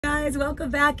guys, welcome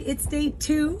back. It's day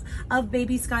 2 of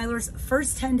Baby Skylar's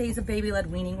first 10 days of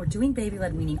baby-led weaning. We're doing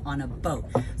baby-led weaning on a boat.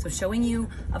 So showing you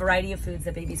a variety of foods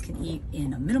that babies can eat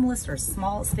in a minimalist or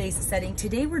small space setting.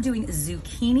 Today we're doing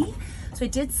zucchini. So I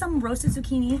did some roasted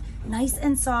zucchini, nice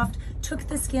and soft, took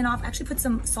the skin off, actually put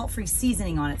some salt-free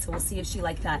seasoning on it, so we'll see if she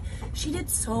liked that. She did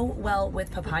so well with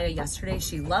papaya yesterday.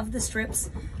 She loved the strips.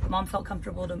 Mom felt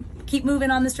comfortable to keep moving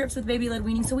on the strips with baby-led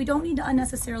weaning, so we don't need to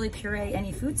unnecessarily puree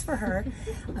any foods for her.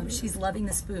 She's loving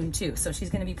the spoon too, so she's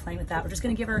gonna be playing with that. We're just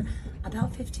gonna give her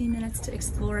about 15 minutes to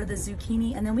explore the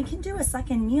zucchini, and then we can do a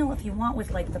second meal if you want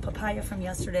with like the papaya from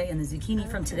yesterday and the zucchini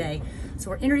from today. So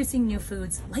we're introducing new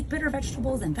foods like bitter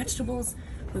vegetables and vegetables.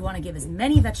 We want to give as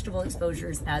many vegetable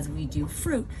exposures as we do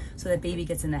fruit so that baby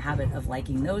gets in the habit of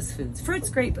liking those foods. Fruit's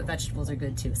great, but vegetables are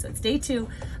good too. So it's day 2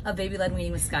 of baby-led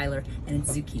weaning with Skylar, and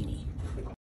it's zucchini.